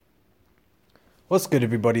What's good,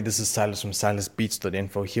 everybody? This is Silas from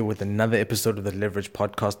SilasBeats.info here with another episode of the Leverage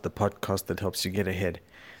Podcast, the podcast that helps you get ahead.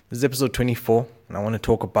 This is episode 24, and I want to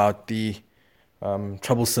talk about the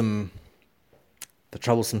troublesome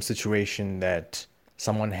situation that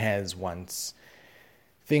someone has once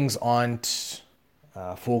things aren't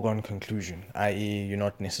foregone conclusion, i.e., you're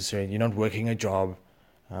not working a job.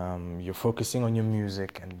 You're focusing on your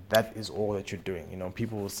music, and that is all that you're doing.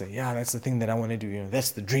 People will say, yeah, that's the thing that I want to do.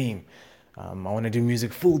 That's the dream. I want to do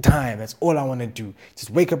music full time. That's all I want to do. Just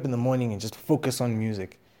wake up in the morning and just focus on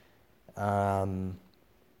music. And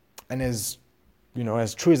as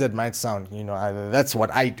true as that might sound, that's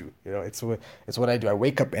what I do. It's what I do. I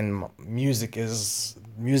wake up and music is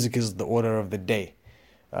the order of the day.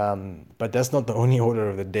 But that's not the only order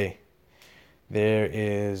of the day. There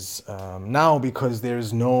is now, because there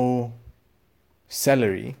is no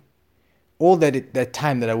salary, all that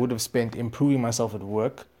time that I would have spent improving myself at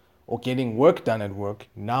work or getting work done at work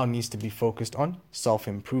now needs to be focused on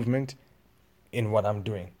self-improvement in what I'm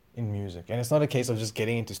doing in music. And it's not a case of just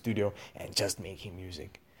getting into studio and just making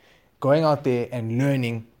music. Going out there and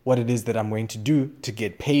learning what it is that I'm going to do to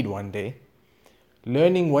get paid one day.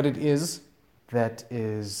 Learning what it is that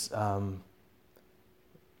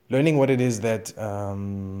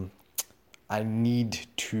I need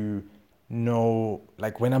to know,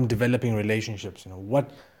 like when I'm developing relationships,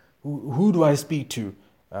 who do I speak to?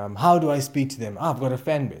 How do I speak to them? I've got a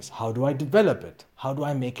fan base. How do I develop it? How do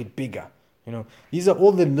I make it bigger? These are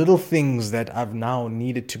all the little things that I've now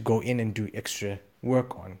needed to go in and do extra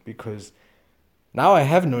work on, because now I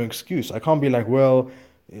have no excuse. I can't be like, well,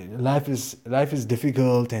 life is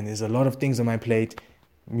difficult and there's a lot of things on my plate.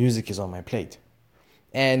 Music is on my plate.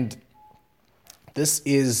 And this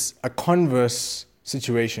is a converse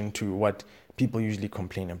situation to what people usually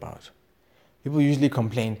complain about. People usually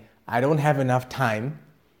complain, I don't have enough time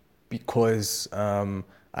because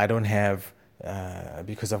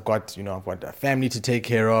because I've got a family to take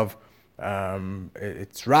care of.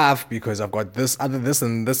 It's rough because I've got this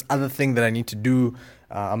and this other thing that I need to do.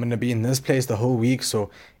 I'm gonna be in this place the whole week,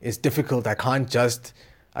 so it's difficult. I can't just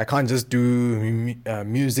do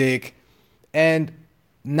music. And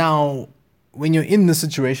now, when you're in the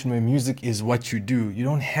situation where music is what you do, you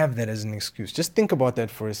don't have that as an excuse. Just think about that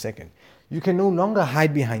for a second. You can no longer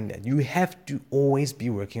hide behind that. You have to always be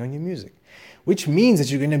working on your music, which means that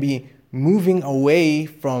you're going to be moving away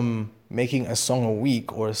from making a song a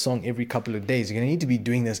week or a song every couple of days. You're going to need to be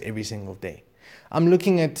doing this every single day. I'm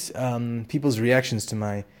looking at people's reactions to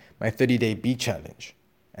my 30-day beat challenge.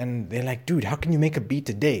 And they're like, dude, how can you make a beat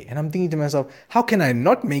a day? And I'm thinking to myself, how can I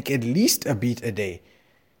not make at least a beat a day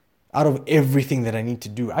out of everything that I need to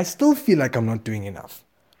do? I still feel like I'm not doing enough.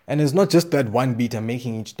 And it's not just that one beat I'm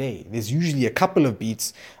making each day. There's usually a couple of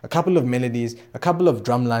beats, a couple of melodies, a couple of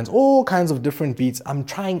drum lines, all kinds of different beats. I'm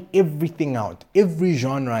trying everything out, every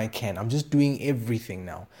genre I can. I'm just doing everything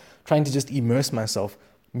now, trying to just immerse myself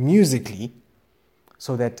musically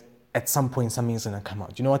so that at some point something's going to come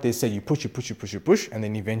out. You know what they say? You push, and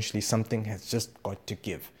then eventually something has just got to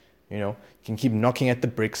give. You can keep knocking at the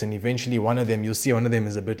bricks, and eventually you'll see one of them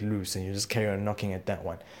is a bit loose, and you just carry on knocking at that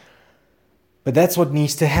one. But that's what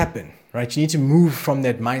needs to happen, right? You need to move from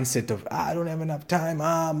that mindset of, I don't have enough time.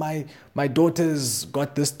 My daughter's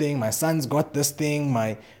got this thing. My son's got this thing.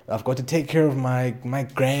 I've got to take care of my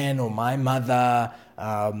gran or my mother.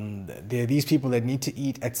 There are these people that need to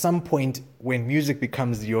eat. At some point, when music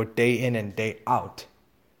becomes your day in and day out,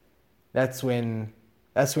 that's when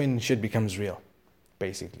shit becomes real,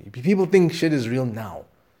 basically. People think shit is real now.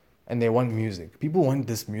 And they want music. People want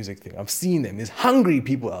this music thing. I've seen them. There's hungry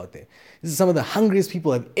people out there. This is some of the hungriest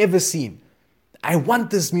people I've ever seen. I want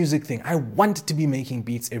this music thing. I want to be making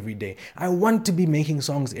beats every day. I want to be making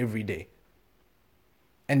songs every day.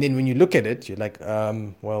 And then when you look at it, you're like,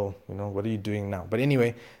 what are you doing now? But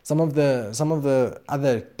anyway, some of the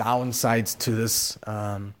other downsides to this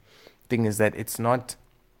thing is that it's not,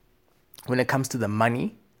 when it comes to the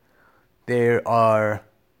money, there are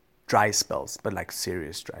dry spells, but like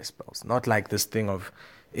serious dry spells. Not like this thing of,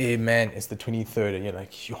 hey man, it's the 23rd and you're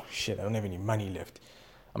like, yo, shit, I don't have any money left.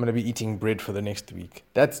 I'm going to be eating bread for the next week.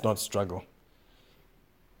 That's not struggle.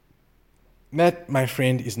 That, my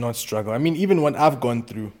friend, is not struggle. I mean, even what I've gone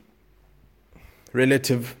through,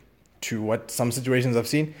 relative to what some situations I've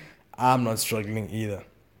seen, I'm not struggling either.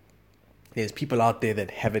 There's people out there that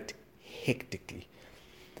have it hectically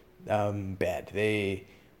bad.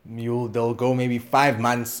 They'll go maybe 5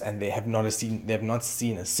 months and they have not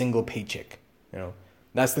seen a single paycheck.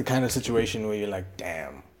 That's the kind of situation where you're like,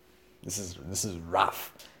 damn, this is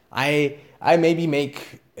rough. I maybe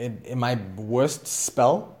make in my worst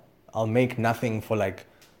spell, I'll make nothing for like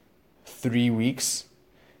 3 weeks.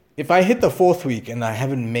 If I hit the fourth week and I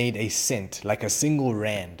haven't made a cent, like a single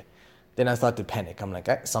rand, then I start to panic. I'm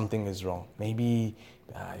like, something is wrong. Maybe,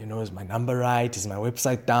 is my number right? Is my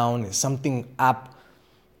website down? Is something up?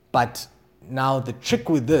 But now the trick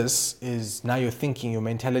with this is now you're thinking, your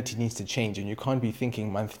mentality needs to change, and you can't be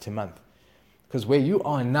thinking month to month. Because where you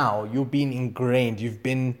are now, you've been ingrained, you've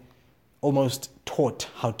been almost taught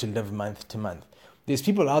how to live month to month. There's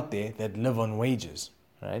people out there that live on wages,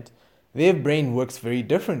 right? Their brain works very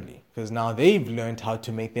differently because now they've learned how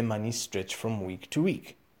to make their money stretch from week to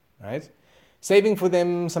week, right? Saving for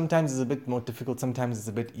them sometimes is a bit more difficult, sometimes it's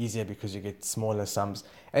a bit easier because you get smaller sums.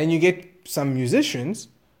 And you get some musicians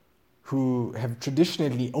who have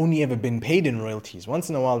traditionally only ever been paid in royalties. Once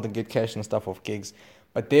in a while they get cash and stuff off gigs,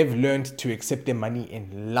 but they've learned to accept their money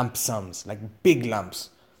in lump sums, like big lumps.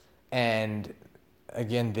 And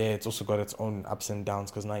again, there it's also got its own ups and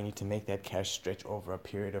downs because now you need to make that cash stretch over a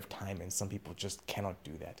period of time, and some people just cannot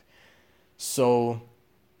do that. So,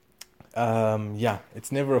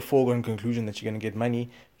 it's never a foregone conclusion that you're going to get money.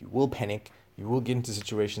 You will panic. You will get into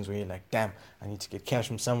situations where you're like, damn, I need to get cash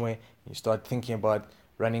from somewhere. You start thinking about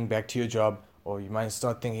running back to your job, or you might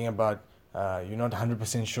start thinking about you're not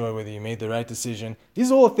 100% sure whether you made the right decision.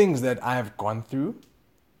 These are all things that I've gone through,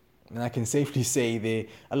 and I can safely say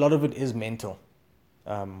a lot of it is mental.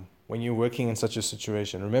 When you're working in such a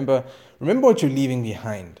situation, remember what you're leaving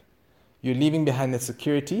behind. You're leaving behind that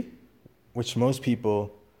security, which most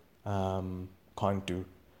people can't do.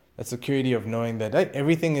 That security of knowing that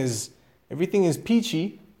everything is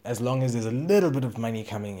peachy as long as there's a little bit of money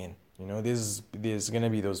coming in. There's gonna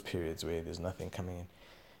be those periods where there's nothing coming in,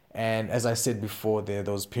 and as I said before, there are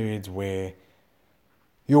those periods where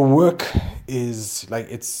your work is like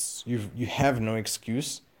you have no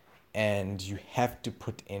excuse, and you have to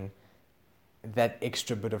put in that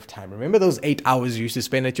extra bit of time. Remember those 8 hours you used to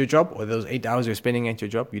spend at your job, or those 8 hours you're spending at your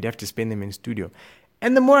job? You'd have to spend them in studio.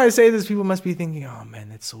 And the more I say this, people must be thinking, oh man,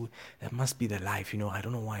 that must be the life. I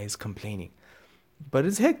don't know why he's complaining. But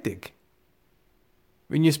it's hectic.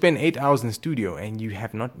 When you spend 8 hours in studio and you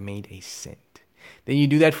have not made a cent, then you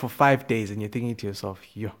do that for 5 days and you're thinking to yourself,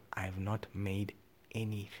 I have not made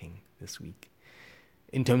anything this week.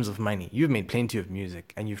 In terms of money, you've made plenty of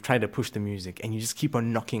music and you've tried to push the music and you just keep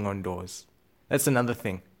on knocking on doors. That's another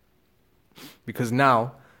thing. Because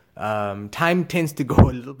now, time tends to go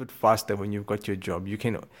a little bit faster when you've got your job.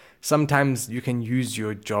 Sometimes you can use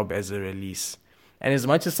your job as a release. And as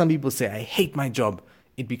much as some people say, I hate my job,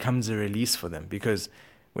 it becomes a release for them. Because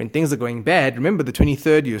when things are going bad, remember the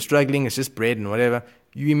 23rd, you're struggling, it's just bread and whatever,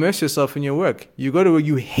 you immerse yourself in your work. You go to where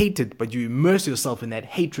you hate it, but you immerse yourself in that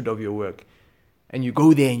hatred of your work. And you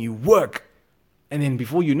go there and you work. And then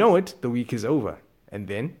before you know it, the week is over. And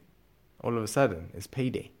then, all of a sudden, it's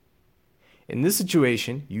payday. In this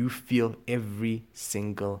situation, you feel every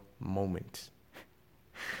single moment.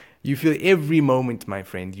 You feel every moment, my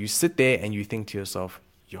friend. You sit there and you think to yourself,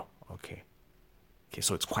 okay,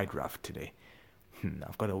 so it's quite rough today.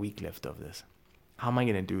 I've got a week left of this. How am I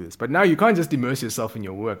going to do this? But now you can't just immerse yourself in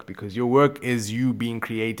your work, because your work is you being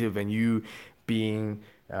creative and you being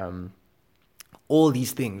all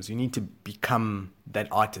these things. You need to become that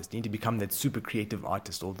artist. You need to become that super creative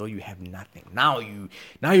artist, although you have nothing. Now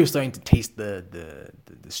you're starting to taste the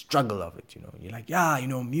struggle of it. You're like,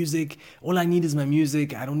 music. All I need is my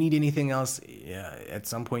music. I don't need anything else. Yeah, at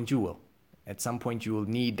some point you will. At some point you will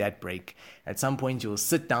need that break. At some point you will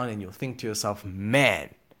sit down and you'll think to yourself, man,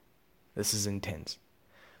 this is intense.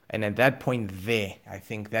 And at that point there, I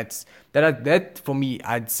think that for me,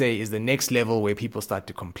 I'd say is the next level where people start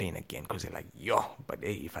to complain again, because they're like, but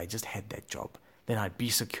hey, if I just had that job, then I'd be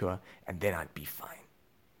secure and then I'd be fine.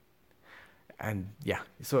 And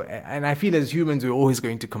and I feel as humans, we're always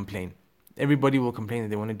going to complain. Everybody will complain that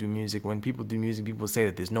they want to do music. When people do music, people say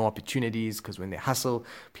that there's no opportunities, because when they hustle,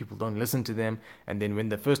 people don't listen to them. And then when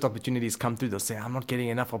the first opportunities come through, they'll say, I'm not getting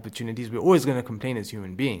enough opportunities. We're always going to complain as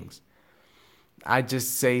human beings. I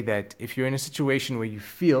just say that if you're in a situation where you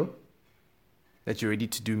feel that you're ready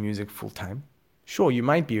to do music full time, sure, you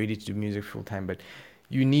might be ready to do music full time, but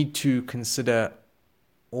you need to consider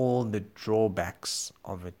all the drawbacks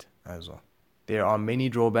of it as well. There are many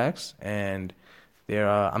drawbacks, and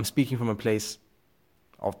I'm speaking from a place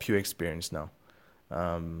of pure experience now.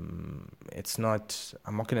 I'm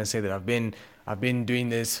not going to say that I've been doing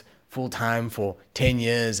this full time for 10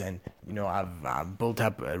 years and I've built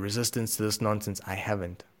up a resistance to this nonsense. I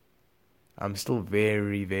haven't. I'm still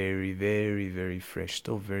very, very, very, very fresh,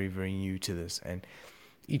 still very, very new to this. And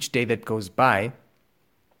each day that goes by,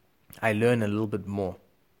 I learn a little bit more.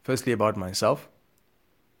 Firstly, about myself,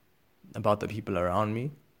 about the people around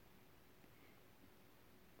me,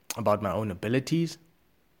 about my own abilities,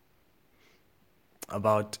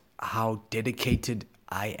 about how dedicated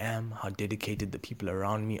I am, how dedicated the people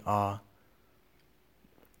around me are.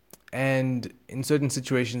 And in certain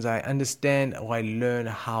situations, I understand or I learn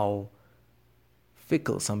how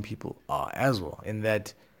fickle some people are as well. In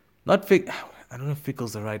that, I don't know if fickle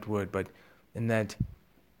is the right word, but in that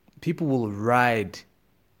people will ride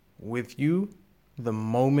with you the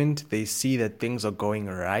moment they see that things are going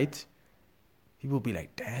right. People will be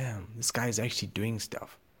like, damn, this guy is actually doing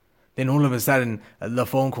stuff. Then all of a sudden, the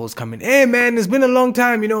phone calls come in. Hey, man, it's been a long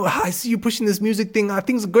time. I see you pushing this music thing.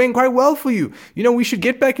 Things are going quite well for you. We should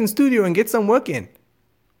get back in studio and get some work in.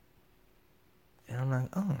 And I'm like,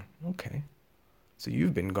 oh, okay. So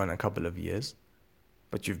you've been gone a couple of years,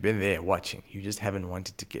 but you've been there watching. You just haven't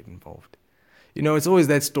wanted to get involved. It's always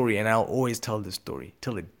that story, and I'll always tell this story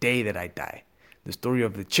till the day that I die. The story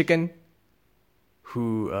of the chicken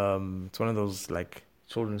who, it's one of those like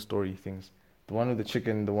children's story things. The one with the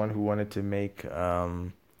chicken, the one who wanted to make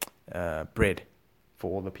bread for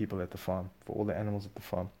all the people at the farm, for all the animals at the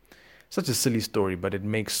farm. Such a silly story, but it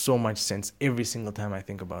makes so much sense every single time I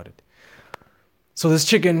think about it. So this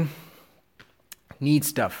chicken needs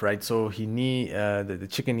stuff, right? So the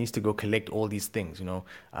chicken needs to go collect all these things,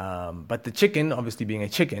 But the chicken, obviously being a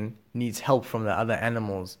chicken, needs help from the other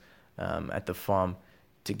animals at the farm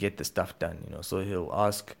to get the stuff done, So he'll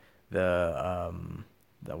ask the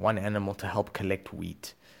one animal to help collect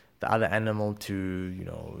wheat, the other animal to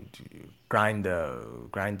to grind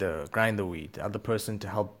the wheat, the other person to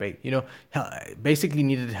help bake, basically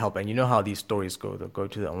needed help. And you know how these stories go. They'll go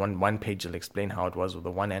to the one page, they'll explain how it was with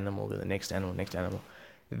the one animal, with the next animal.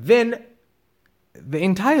 Then the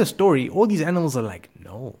entire story, all these animals are like,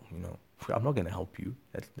 no, I'm not going to help you.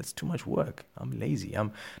 That's too much work. I'm lazy.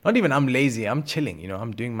 I'm lazy. I'm chilling.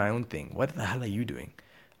 I'm doing my own thing. What the hell are you doing?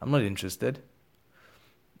 I'm not interested.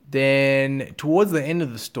 Then towards the end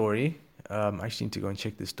of the story, I actually need to go and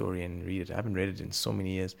check the story and read it. I haven't read it in so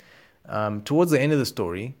many years. Towards the end of the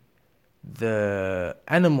story, the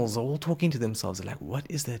animals are all talking to themselves. They're like, what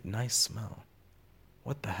is that nice smell?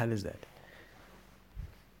 What the hell is that?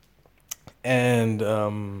 And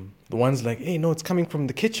the one's like, hey, no, it's coming from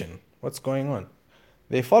the kitchen. What's going on?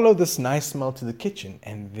 They follow this nice smell to the kitchen,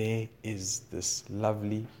 and there is this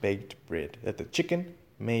lovely baked bread that the chicken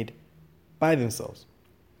made by themselves.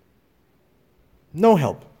 No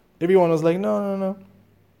help. Everyone was like, no.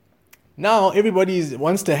 Now everybody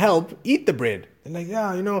wants to help eat the bread. They're like,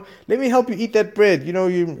 yeah, let me help you eat that bread.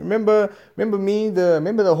 You remember me,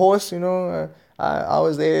 remember the horse, I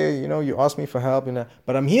was there, you asked me for help,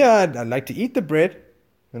 but I'm here, I'd like to eat the bread,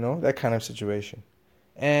 that kind of situation.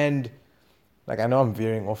 And like, I know I'm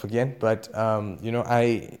veering off again, but,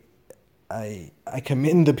 I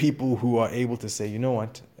commend the people who are able to say, you know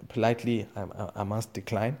what, politely, I must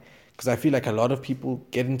decline. Because I feel like a lot of people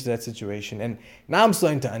get into that situation. And now I'm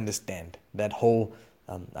starting to understand that whole,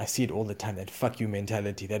 I see it all the time, that fuck you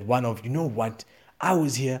mentality. That one of, you know what, I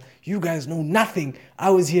was here, you guys know nothing. I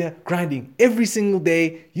was here grinding every single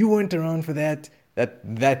day. You weren't around for that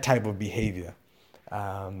type of behavior.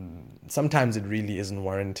 Sometimes it really isn't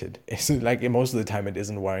warranted. It's like most of the time it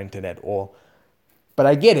isn't warranted at all. But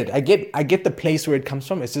I get it. I get the place where it comes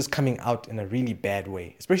from. It's just coming out in a really bad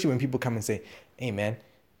way. Especially when people come and say, hey man,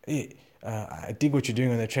 I dig what you're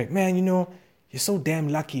doing on the track. Man, you're so damn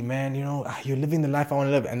lucky, man. You're living the life I want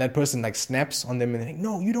to live. And that person like snaps on them and they're like,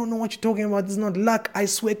 no, you don't know what you're talking about. This is not luck. I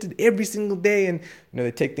sweated every single day. And,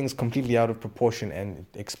 they take things completely out of proportion and it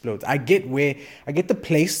explodes. I get the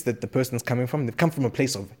place that the person's coming from. They've come from a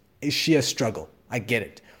place of sheer struggle. I get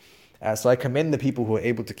it. So I commend the people who are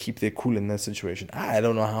able to keep their cool in that situation. I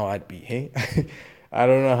don't know how I'd be, hey? I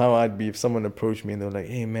don't know how I'd be if someone approached me and they were like,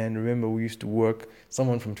 hey man, remember we used to work,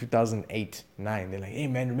 someone from 2008, 9, they're like, hey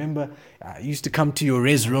man, remember I used to come to your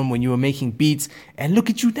res room when you were making beats, and look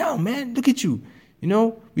at you now, man, look at you.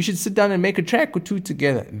 We should sit down and make a track or two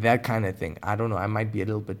together. That kind of thing. I don't know, I might be a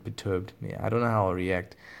little bit perturbed. Yeah, I don't know how I'll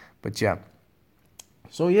react. But yeah.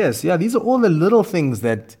 So yes, these are all the little things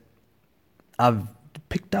that I've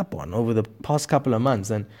picked up on over the past couple of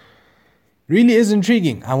months, and really is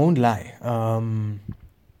intriguing, I won't lie.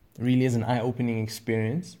 Really is an eye-opening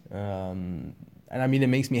experience. And I mean, it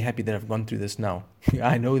makes me happy that I've gone through this now.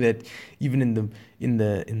 I know that even in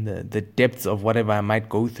the depths of whatever I might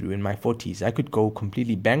go through in my 40s, I could go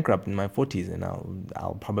completely bankrupt in my 40s, and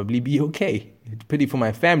I'll probably be okay. It's pity for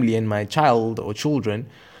my family and my child or children.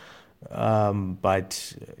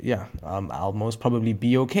 But yeah, I'll most probably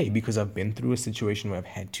be okay because I've been through a situation where I've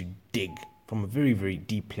had to dig from a very, very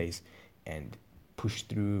deep place and push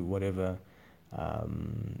through whatever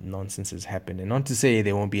nonsense has happened. And not to say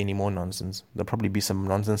there won't be any more nonsense. There'll probably be some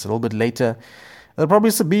nonsense a little bit later. There'll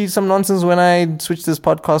probably be some nonsense when I switch this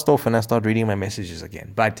podcast off and I start reading my messages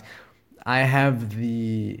again. But I have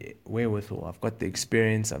the wherewithal. I've got the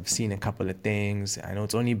experience. I've seen a couple of things. I know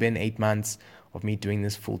it's only been 8 months of me doing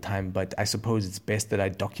this full time, but I suppose it's best that I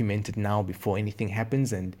document it now before anything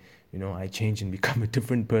happens and, I change and become a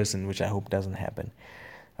different person, which I hope doesn't happen.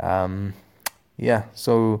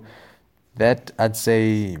 So that I'd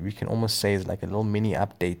say we can almost say is like a little mini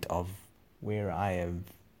update of where I have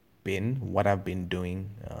been, what I've been doing,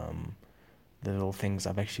 the little things.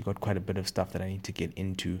 I've actually got quite a bit of stuff that I need to get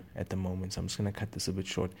into at the moment, so I'm just going to cut this a bit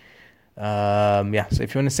short. So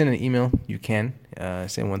if you want to send an email, you can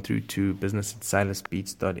send one through to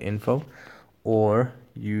business@silasbeats.info, or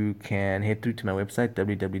you can head through to my website,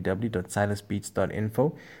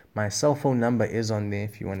 www.silasbeats.info. My cell phone number is on there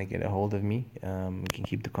if you want to get a hold of me. We can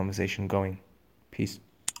keep the conversation going. Peace.